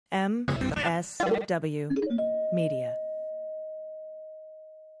MSW Media.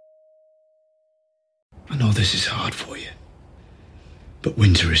 I know this is hard for you, but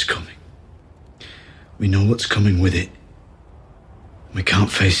winter is coming. We know what's coming with it. We can't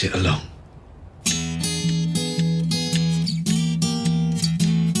face it alone.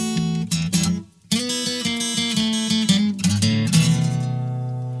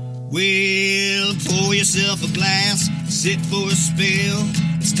 Well, pour yourself a glass, sit for a spill.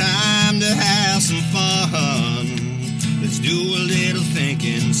 It's time to have some fun. Let's do a little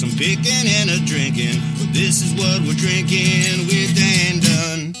thinking, some picking and a drinking. But this is what we're drinking with Dan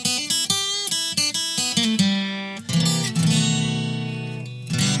Dunn.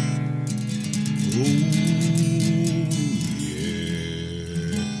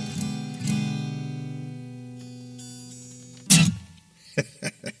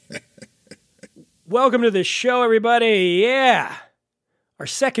 Welcome to the show, everybody. Yeah, our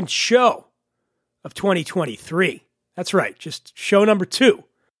second show of 2023. That's right, just show number 2.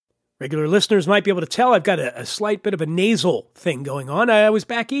 Regular listeners might be able to tell I've got a slight bit of a nasal thing going on. I was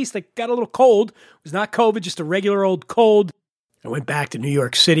back east. I got a little cold. It was not COVID, just a regular old cold. I went back to New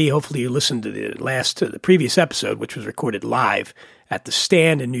York City. Hopefully you listened to the previous episode, which was recorded live at the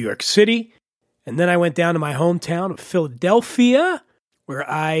Stand in New York City. And then I went down to my hometown of Philadelphia, where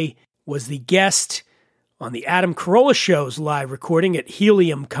I was the guest on the Adam Carolla Show's live recording at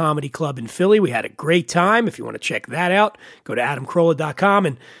Helium Comedy Club in Philly. We had a great time. If you want to check that out, go to adamcarolla.com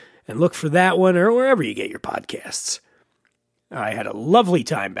and look for that one or wherever you get your podcasts. I had a lovely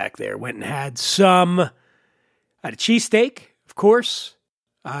time back there. Went and had a cheesesteak, of course.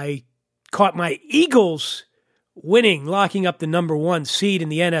 I caught my Eagles winning, locking up the number 1 seed in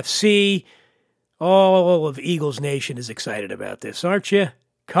the NFC. All of Eagles Nation is excited about this, aren't you?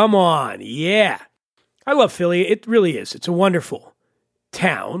 Come on, yeah. I love Philly. It really is. It's a wonderful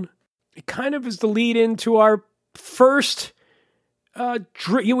town. It kind of is the lead into our first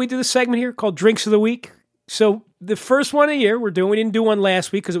we did a segment here called Drinks of the Week. So the first one of the year we didn't do one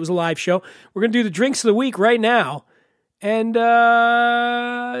last week because it was a live show. We're going to do the Drinks of the Week right now. And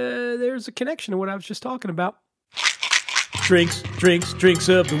there's a connection to what I was just talking about. Drinks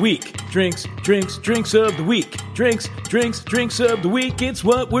of the week. Drinks of the week. Drinks of the week. It's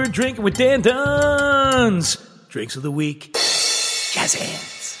what we're drinking with Dan Dunn's Drinks of the Week. Jazz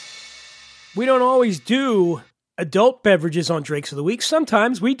hands. We don't always do adult beverages on Drinks of the Week.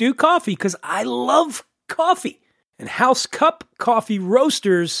 Sometimes we do coffee because I love coffee. And House Cup Coffee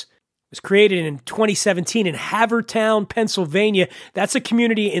Roasters was created in 2017 in Havertown, Pennsylvania. That's a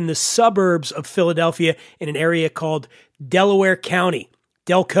community in the suburbs of Philadelphia in an area called Delaware County,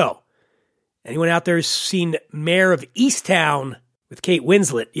 Delco. Anyone out there who's seen Mayor of Easttown with Kate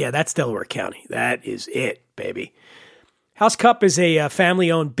Winslet? Yeah, that's Delaware County. That is it, baby. House Cup is a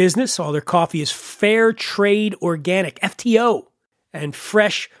family-owned business. All their coffee is fair trade organic, FTO, and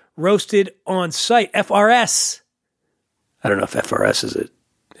fresh roasted on site, FRS. I don't know if FRS is an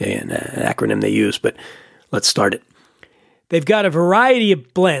acronym they use, but let's start it. They've got a variety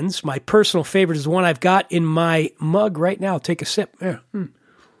of blends. My personal favorite is the one I've got in my mug right now. I'll take a sip. Yeah.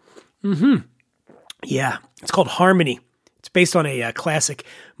 Yeah, it's called Harmony. It's based on a classic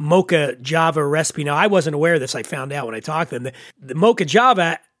Mocha Java recipe. Now, I wasn't aware of this. I found out when I talked to them. The Mocha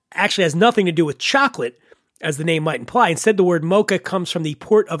Java actually has nothing to do with chocolate, as the name might imply. Instead, the word mocha comes from the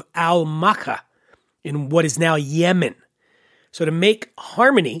port of Al-Makha in what is now Yemen. So to make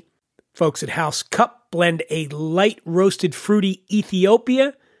Harmony, folks at House Cup blend a light roasted fruity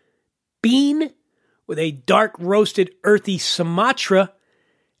Ethiopia bean with a dark roasted earthy Sumatra,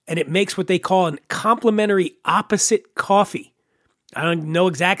 and it makes what they call a complementary opposite coffee. I don't know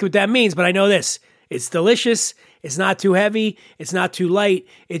exactly what that means, but I know this. It's delicious. It's not too heavy. It's not too light.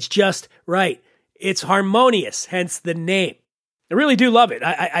 It's just right. It's harmonious, hence the name. I really do love it.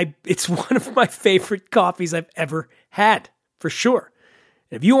 It's one of my favorite coffees I've ever had, for sure.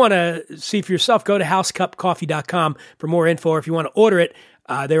 If you want to see for yourself, go to housecupcoffee.com for more info. Or if you want to order it,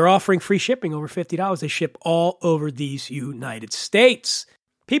 they're offering free shipping over $50. They ship all over these United States.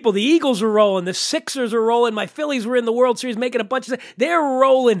 People, the Eagles are rolling. The Sixers are rolling. My Phillies were in the World Series making a bunch of... They're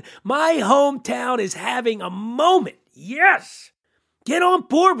rolling. My hometown is having a moment. Yes. Get on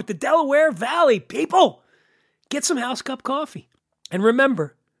board with the Delaware Valley, people. Get some House Cup coffee. And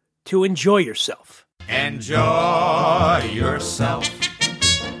remember to enjoy yourself. Enjoy yourself.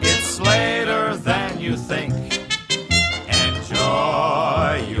 It's later than you think.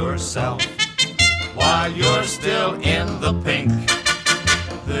 Enjoy yourself while you're still in the pink.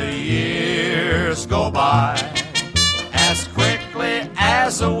 The years go by as quickly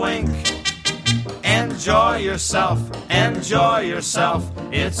as a wink. Enjoy enjoy yourself, enjoy yourself.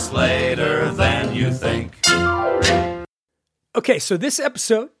 It's later than you think. Okay, so this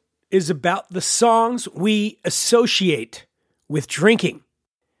episode is about the songs we associate with drinking.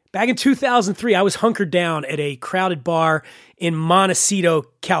 Back in 2003, I was hunkered down at a crowded bar in Montecito,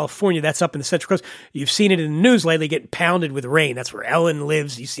 California. That's up in the Central Coast. You've seen it in the news lately, getting pounded with rain. That's where Ellen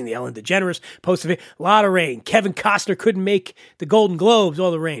lives. You've seen the Ellen DeGeneres post of it. A lot of rain. Kevin Costner couldn't make the Golden Globes,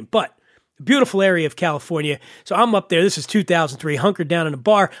 all the rain. But a beautiful area of California. So I'm up there. This is 2003, hunkered down in a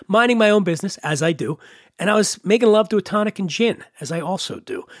bar, minding my own business, as I do. And I was making love to a tonic and gin, as I also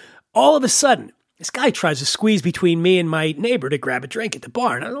do. All of a sudden, this guy tries to squeeze between me and my neighbor to grab a drink at the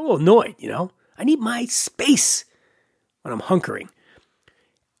bar. And I'm a little annoyed, you know. I need my space when I'm hunkering.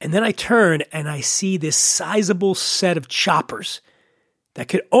 And then I turn and I see this sizable set of choppers that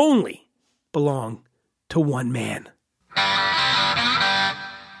could only belong to one man.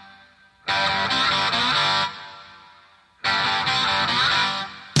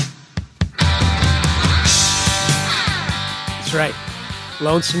 That's right.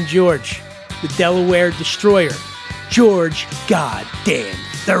 Lonesome George, the Delaware Destroyer, George goddamn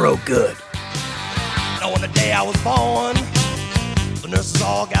Thorogood. On the day I was born, the nurses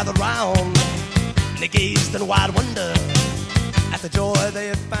all gathered round, and they gazed in wide wonder at the joy they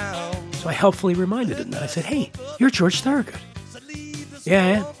had found. So I helpfully reminded him that. I said, "Hey, you're George Thorogood." "Yeah, I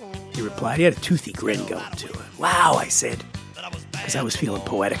am," he replied. He had a toothy grin going to him. "Wow," I said, because I was feeling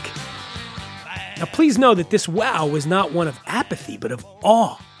poetic. Now, please know that this wow was not one of apathy, but of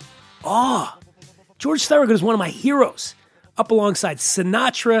awe. Awe. George Thorogood is one of my heroes, up alongside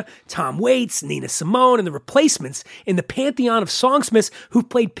Sinatra, Tom Waits, Nina Simone, and the Replacements in the pantheon of songsmiths who've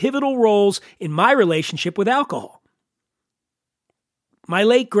played pivotal roles in my relationship with alcohol. My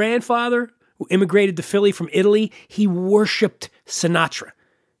late grandfather, who immigrated to Philly from Italy, he worshipped Sinatra.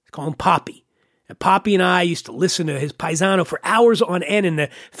 They call him Poppy. And Poppy and I used to listen to his paisano for hours on end in the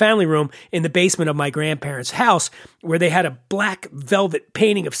family room in the basement of my grandparents' house, where they had a black velvet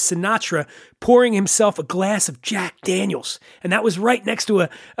painting of Sinatra pouring himself a glass of Jack Daniels. And that was right next to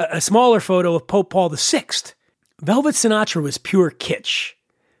a smaller photo of Pope Paul VI. Velvet Sinatra was pure kitsch.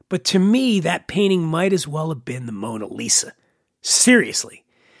 But to me, that painting might as well have been the Mona Lisa. Seriously.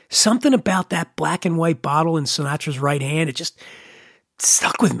 Something about that black and white bottle in Sinatra's right hand, it just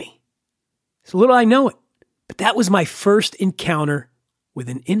stuck with me. So little I know it, but that was my first encounter with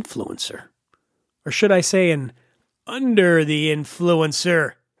an influencer. Or should I say an under the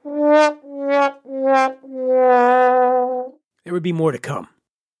influencer? There would be more to come.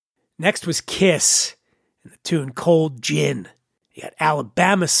 Next was Kiss and the tune Cold Gin. You got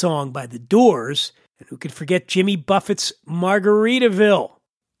Alabama Song by The Doors, and who could forget Jimmy Buffett's Margaritaville?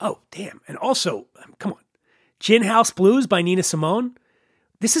 Oh, damn. And also, come on, Gin House Blues by Nina Simone?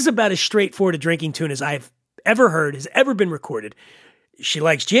 This is about as straightforward a drinking tune as I've ever heard, has ever been recorded. She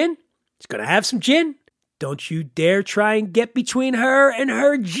likes gin. She's going to have some gin. Don't you dare try and get between her and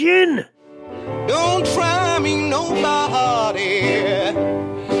her gin. Don't try me, nobody,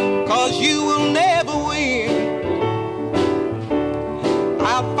 'cause you will never win.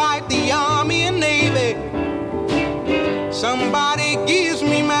 I'll fight the Army and Navy. Somebody gives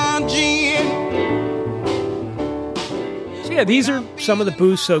me my gin. Yeah, these are some of the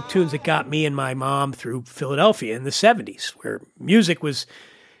booze-soaked tunes that got me and my mom through Philadelphia in the 70s, where music was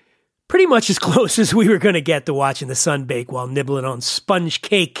pretty much as close as we were going to get to watching the sun bake while nibbling on sponge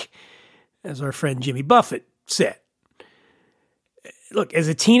cake, as our friend Jimmy Buffett said. Look, as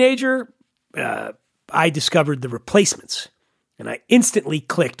a teenager, I discovered the Replacements, and I instantly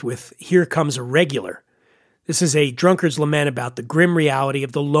clicked with Here Comes a Regular. This is a drunkard's lament about the grim reality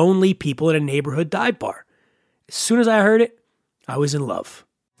of the lonely people in a neighborhood dive bar. As soon as I heard it, I was in love.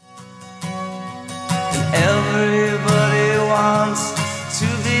 Everybody wants to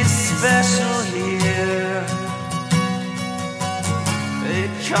be special here. They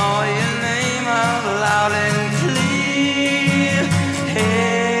call your name out loud and clear.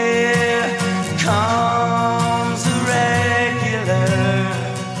 Here comes a regular.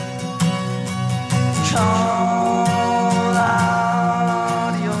 Call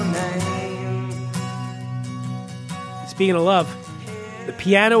out your name. Speaking of love, The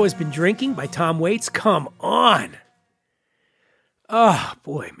Piano Has Been Drinking by Tom Waits. Come on. Oh,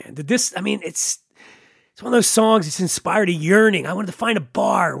 boy, man. It's one of those songs that's inspired a yearning. I wanted to find a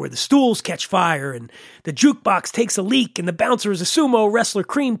bar where the stools catch fire and the jukebox takes a leak and the bouncer is a sumo wrestler,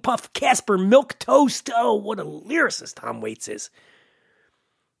 cream puff, Casper, milk toast. Oh, what a lyricist Tom Waits is.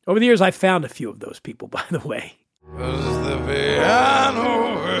 Over the years, I've found a few of those people, by the way. 'Cause the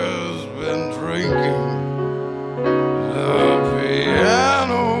piano has been drinking. The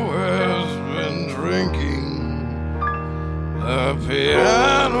piano has been drinking.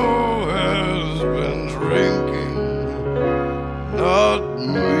 piano has been drinking. Not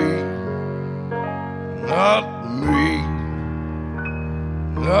me, not me,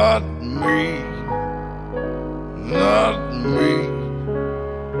 not me, not me,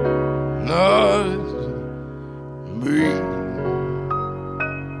 not me.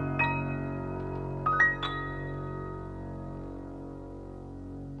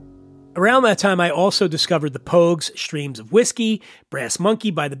 Around that time, I also discovered the Pogues' Streams of Whiskey, Brass Monkey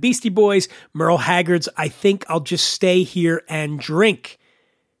by the Beastie Boys, Merle Haggard's I Think I'll Just Stay Here and Drink.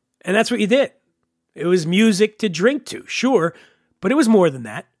 And that's what you did. It was music to drink to, sure, but it was more than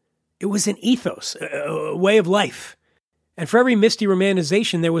that. It was an ethos, a way of life. And for every misty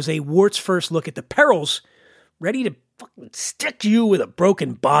romanticization, there was a wart's first look at the perils, ready to fucking stick you with a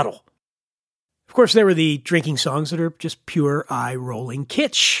broken bottle. Of course, there were the drinking songs that are just pure eye-rolling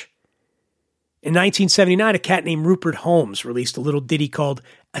kitsch. In 1979, a cat named Rupert Holmes released a little ditty called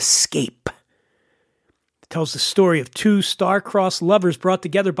Escape. It tells the story of two star-crossed lovers brought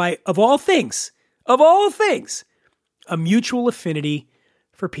together by, of all things, a mutual affinity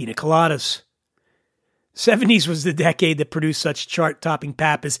for pina coladas. 70s was the decade that produced such chart-topping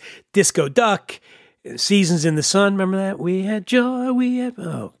pap as Disco Duck, Seasons in the Sun. Remember that? We had joy, we had...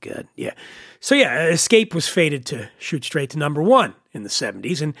 Oh, God, yeah. So, yeah, Escape was fated to shoot straight to number one in the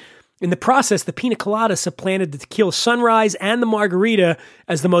 70s, and in the process, the pina colada supplanted the tequila sunrise and the margarita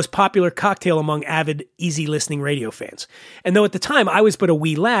as the most popular cocktail among avid, easy-listening radio fans. And though at the time I was but a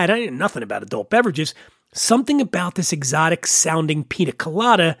wee lad, I knew nothing about adult beverages, something about this exotic-sounding pina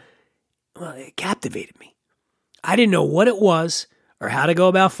colada, well, it captivated me. I didn't know what it was or how to go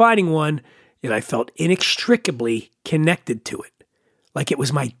about finding one, yet I felt inextricably connected to it, like it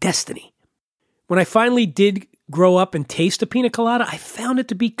was my destiny. When I finally did grow up and taste a pina colada, I found it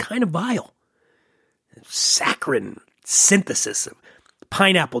to be kind of vile. Saccharine synthesis of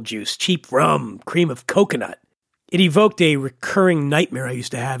pineapple juice, cheap rum, cream of coconut. It evoked a recurring nightmare I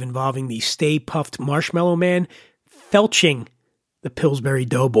used to have involving the Stay Puft Marshmallow Man felching the Pillsbury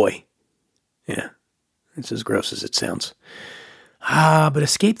Doughboy. Yeah, it's as gross as it sounds. But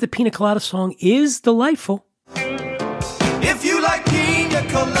Escape the Pina Colada song is delightful. If you like pina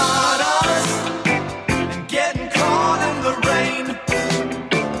coladas and getting caught in the rain,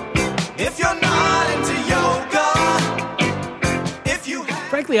 if you're not into yoga, if you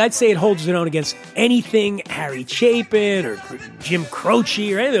Frankly, I'd say it holds its own against anything Harry Chapin or Jim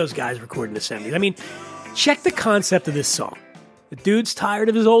Croce or any of those guys recording in the 70s. I mean, check the concept of this song. The dude's tired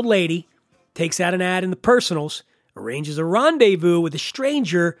of his old lady, takes out an ad in the personals, arranges a rendezvous with a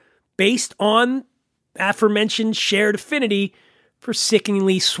stranger based on aforementioned shared affinity for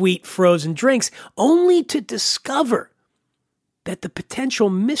sickeningly sweet frozen drinks, only to discover that the potential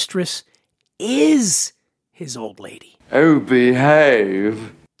mistress is his old lady. Oh,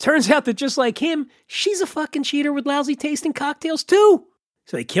 behave. Turns out that just like him, she's a fucking cheater with lousy tasting cocktails too.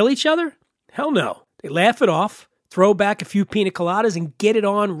 So they kill each other? Hell no. They laugh it off, throw back a few pina coladas, and get it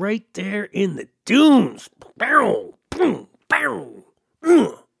on right there in the dunes. Bow, boom, bow.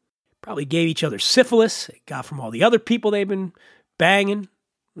 Probably gave each other syphilis they got from all the other people they've been banging,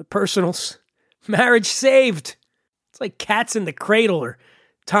 the personals. Marriage saved. It's like Cats in the Cradle or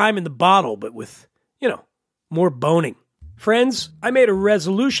Time in the Bottle, but with, more boning. Friends, I made a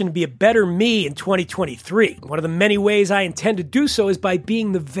resolution to be a better me in 2023. One of the many ways I intend to do so is by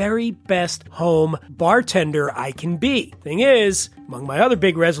being the very best home bartender I can be. Thing is, among my other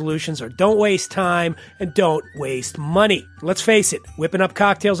big resolutions are don't waste time and don't waste money. Let's face it, whipping up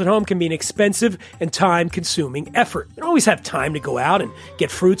cocktails at home can be an expensive and time-consuming effort. You don't always have time to go out and get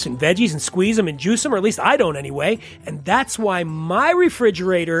fruits and veggies and squeeze them and juice them, or at least I don't anyway. And that's why my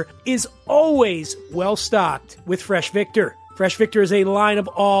refrigerator is always well-stocked with Fresh Victor. Fresh Victor is a line of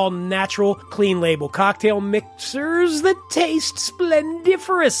all-natural, clean-label cocktail mixers that taste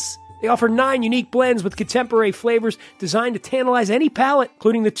splendiferous. They offer 9 unique blends with contemporary flavors designed to tantalize any palate,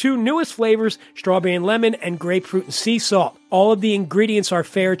 including the 2 newest flavors, strawberry and lemon and grapefruit and sea salt. All of the ingredients are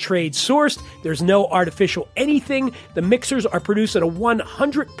fair trade sourced. There's no artificial anything. The mixers are produced at a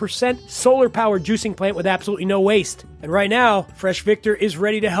 100% solar-powered juicing plant with absolutely no waste. And right now, Fresh Victor is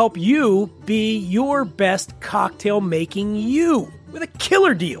ready to help you be your best cocktail making you with a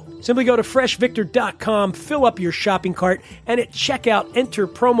killer deal. Simply go to freshvictor.com, fill up your shopping cart, and at checkout, enter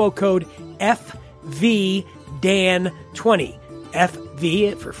promo code FVDAN20.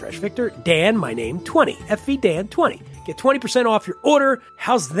 FV for Fresh Victor, Dan, my name, 20. FVDAN20. Get 20% off your order.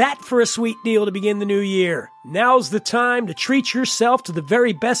 How's that for a sweet deal to begin the new year? Now's the time to treat yourself to the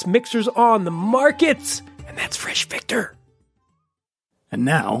very best mixers on the market, and that's Fresh Victor. And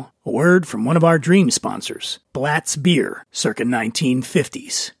now, a word from one of our dream sponsors, Blatz Beer, circa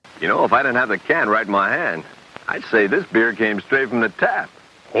 1950s. You know, if I didn't have the can right in my hand, I'd say this beer came straight from the tap.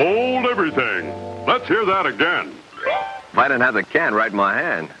 Hold everything. Let's hear that again. If I didn't have the can right in my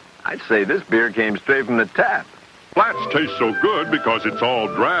hand, I'd say this beer came straight from the tap. Blatz tastes so good because it's all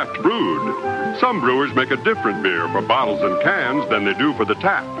draft brewed. Some brewers make a different beer for bottles and cans than they do for the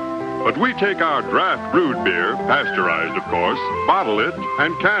tap. But we take our draft brewed beer, pasteurized of course, bottle it,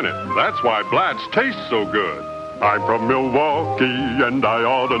 and can it. That's why Blatz tastes so good. I'm from Milwaukee and I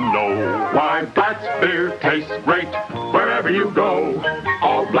ought to know why Blatz beer tastes great wherever you go.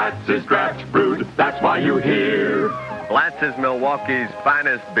 All Blatz is draft brewed, that's why you hear. Blatz is Milwaukee's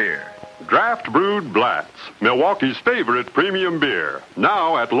finest beer. Draft brewed Blatz, Milwaukee's favorite premium beer,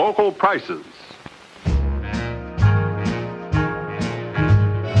 now at local prices.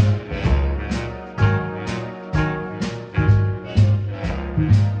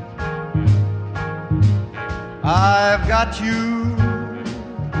 I've got you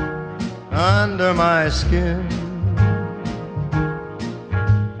under my skin.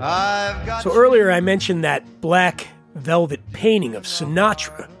 So earlier I mentioned that black velvet painting of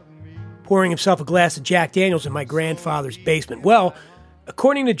Sinatra pouring himself a glass of Jack Daniels in my grandfather's basement. Well,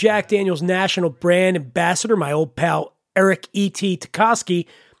 according to Jack Daniels' national brand ambassador, my old pal Eric E.T. Tukoski,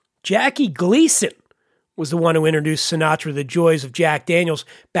 Jackie Gleason was the one who introduced Sinatra to the joys of Jack Daniels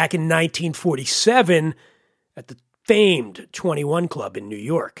back in 1947 at the famed 21 Club in New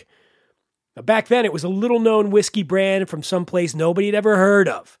York. Now, back then, it was a little-known whiskey brand from someplace nobody had ever heard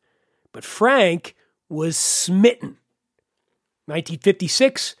of. But Frank was smitten.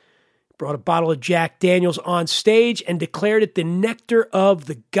 1956, brought a bottle of Jack Daniels on stage and declared it the nectar of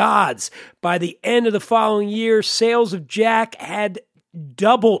the gods. By the end of the following year, sales of Jack had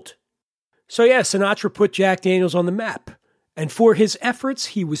doubled. So yeah, Sinatra put Jack Daniels on the map. And for his efforts,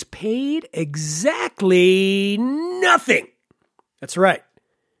 he was paid exactly nothing. That's right.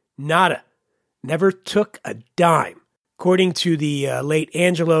 Nada. Never took a dime. According to the late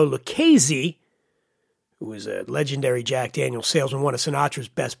Angelo Lucchese, who was a legendary Jack Daniels salesman, one of Sinatra's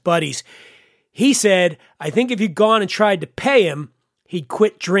best buddies, he said, I think if you'd gone and tried to pay him, he'd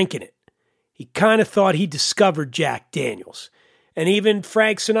quit drinking it. He kind of thought he discovered Jack Daniels. And even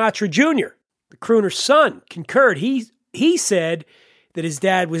Frank Sinatra Jr., the crooner's son, concurred. He said that his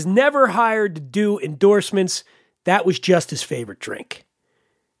dad was never hired to do endorsements. That was just his favorite drink.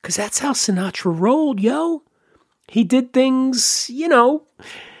 Because that's how Sinatra rolled, yo. He did things, you know,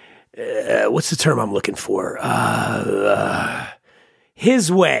 what's the term I'm looking for?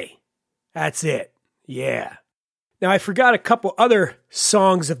 His way. That's it. Yeah. Now, I forgot a couple other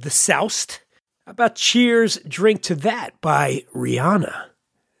songs of the Soused. How about Cheers, Drink to That by Rihanna?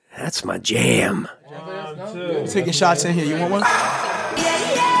 That's my jam. Taking shots in here. You want one?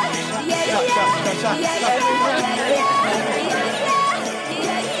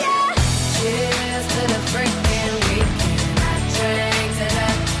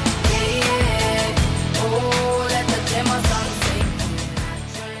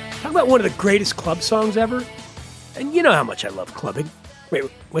 Talk about one of the greatest club songs ever. And you know how much I love clubbing. Wait,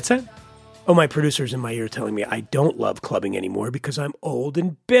 what's that? Oh, my producer's in my ear telling me I don't love clubbing anymore because I'm old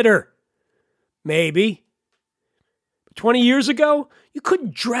and bitter. Maybe. 20 years ago, you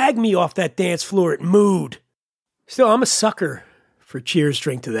couldn't drag me off that dance floor at Mood. Still, I'm a sucker for Cheers,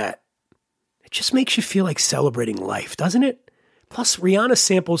 Drink to That. It just makes you feel like celebrating life, doesn't it? Plus, Rihanna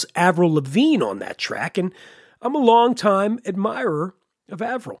samples Avril Lavigne on that track, and I'm a longtime admirer of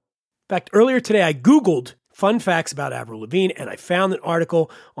Avril. In fact, earlier today, I Googled fun facts about Avril Lavigne, and I found an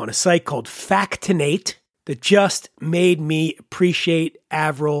article on a site called Factinate that just made me appreciate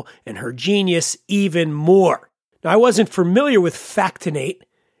Avril and her genius even more. Now, I wasn't familiar with Factinate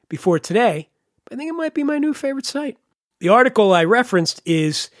before today, but I think it might be my new favorite site. The article I referenced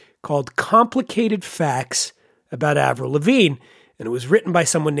is called Complicated Facts About Avril Lavigne, and it was written by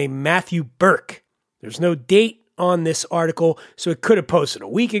someone named Matthew Burke. There's no date on this article, so it could have posted a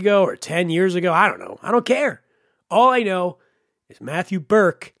week ago or 10 years ago. I don't know. I don't care. All I know is Matthew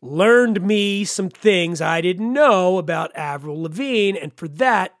Burke learned me some things I didn't know about Avril Lavigne, and for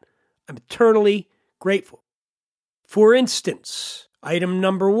that, I'm eternally grateful. For instance, item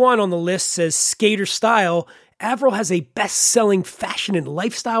number 1 on the list says skater style. Avril has a best-selling fashion and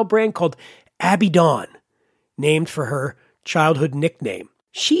lifestyle brand called Abby Dawn, named for her childhood nickname.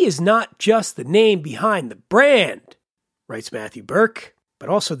 She is not just the name behind the brand, writes Matthew Burke, but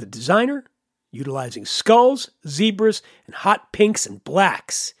also the designer, utilizing skulls, zebras, and hot pinks and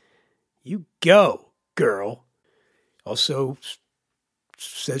blacks. You go, girl. Also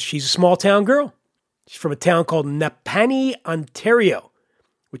says she's a small-town girl. She's from a town called Napanee, Ontario.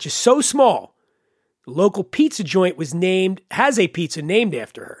 which is so small, the local pizza joint has a pizza named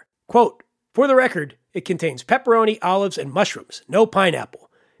after her. Quote, "For the record, it contains pepperoni, olives, and mushrooms, no pineapple,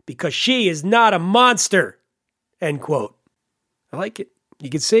 because she is not a monster." End quote. I like it. You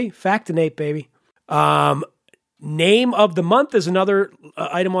can see, Factinate, baby. Name of the month is another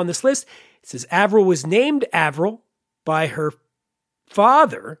item on this list. It says Avril was named Avril by her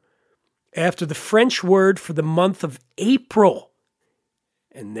father after the French word for the month of April.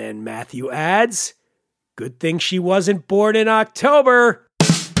 And then Matthew adds, good thing she wasn't born in October.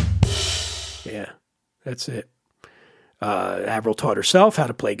 Yeah, that's it. Avril taught herself how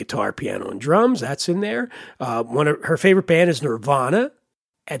to play guitar, piano, and drums. That's in there. One of her favorite band is Nirvana.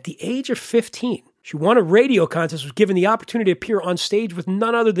 At the age of 15, she won a radio contest, was given the opportunity to appear on stage with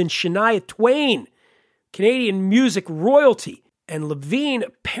none other than Shania Twain, Canadian music royalty. And Levine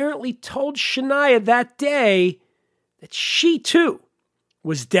apparently told Shania that day that she, too,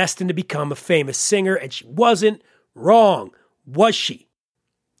 was destined to become a famous singer, and she wasn't wrong, was she?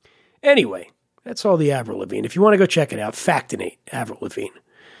 Anyway, that's all the Avril Lavigne. If you want to go check it out, Factinate, Avril Lavigne.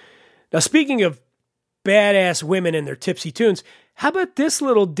 Now, speaking of badass women and their tipsy tunes, how about this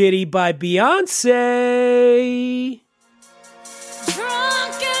little ditty by Beyonce?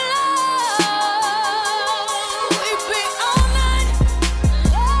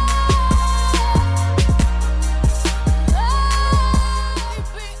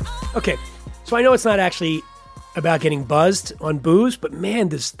 Okay, so I know it's not actually about getting buzzed on booze, but man,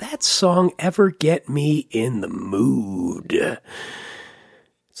 does that song ever get me in the mood.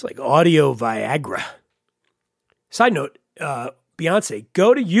 It's like audio Viagra. Side note, Beyonce,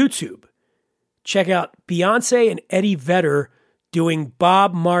 go to YouTube. Check out Beyonce and Eddie Vedder doing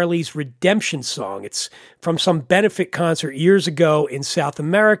Bob Marley's Redemption Song. It's from some benefit concert years ago in South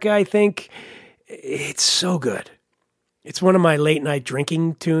America, I think. It's so good. It's one of my late night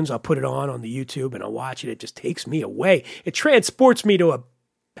drinking tunes. I'll put it on the YouTube and I'll watch it. It just takes me away. It transports me to a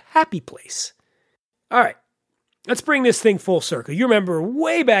happy place. All right, let's bring this thing full circle. You remember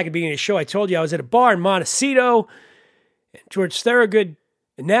way back at the beginning of the show, I told you I was at a bar in Montecito and George Thorogood.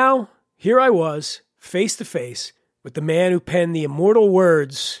 And now here I was, face to face with the man who penned the immortal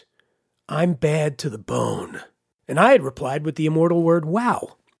words, "I'm bad to the bone." And I had replied with the immortal word,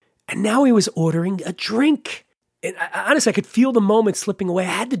 "Wow." And now he was ordering a drink. And honestly, I could feel the moment slipping away.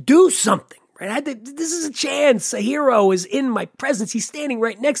 I had to do something, right? This is a chance. A hero is in my presence. He's standing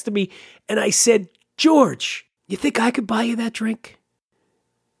right next to me. And I said, "George, you think I could buy you that drink?"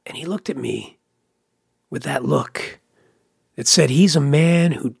 And he looked at me with that look that said he's a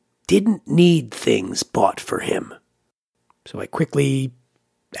man who didn't need things bought for him. So I quickly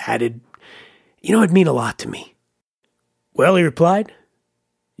added, "It'd mean a lot to me." "Well," he replied,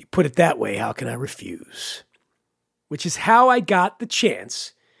 "you put it that way, how can I refuse?" Which is how I got the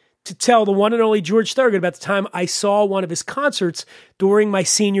chance to tell the one and only George Thorogood about the time I saw one of his concerts during my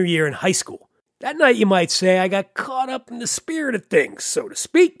senior year in high school. That night, you might say, I got caught up in the spirit of things, so to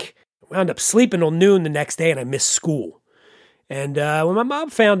speak. I wound up sleeping till noon the next day and I missed school. And when my mom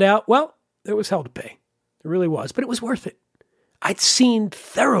found out, well, there was hell to pay. There really was, but it was worth it. I'd seen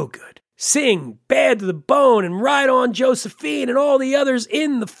Thorogood sing Bad to the Bone and Ride On Josephine and all the others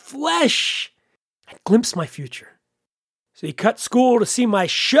in the flesh. I'd glimpsed my future. So he cut school to see my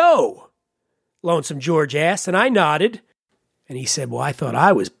show, Lonesome George asked, and I nodded. And he said, "Well, I thought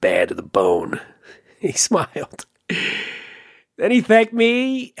I was bad to the bone." He smiled. Then he thanked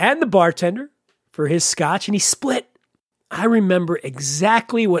me and the bartender for his scotch, and he split. I remember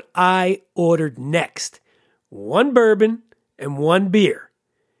exactly what I ordered next. 1 bourbon and 1 beer.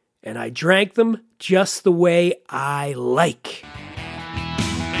 And I drank them just the way I like.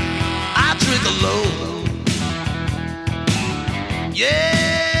 I drink alone.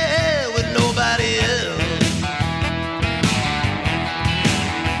 Yeah, with nobody else.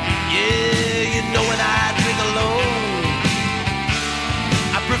 Yeah, when I drink alone,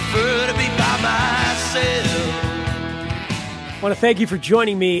 I prefer to be by myself. I want to thank you for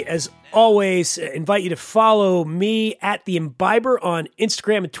joining me. As always, invite you to follow me at The Imbiber on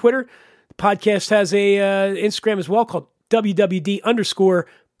Instagram and Twitter. The podcast has a Instagram as well called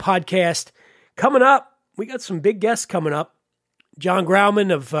WWD_podcast. Coming up, we got some big guests coming up. John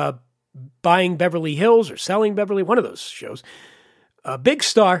Grauman of Buying Beverly Hills or Selling Beverly, one of those shows. A big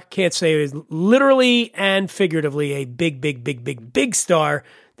star, can't say it is literally and figuratively a big star.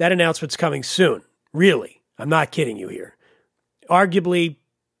 That announcement's coming soon. Really. I'm not kidding you here. Arguably,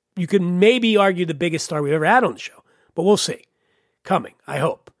 you could maybe argue the biggest star we've ever had on the show, but we'll see. Coming, I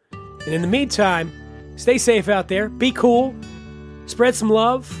hope. And in the meantime, stay safe out there. Be cool. Spread some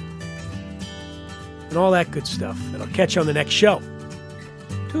love. And all that good stuff. And I'll catch you on the next show.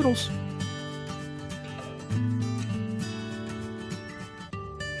 Toodles.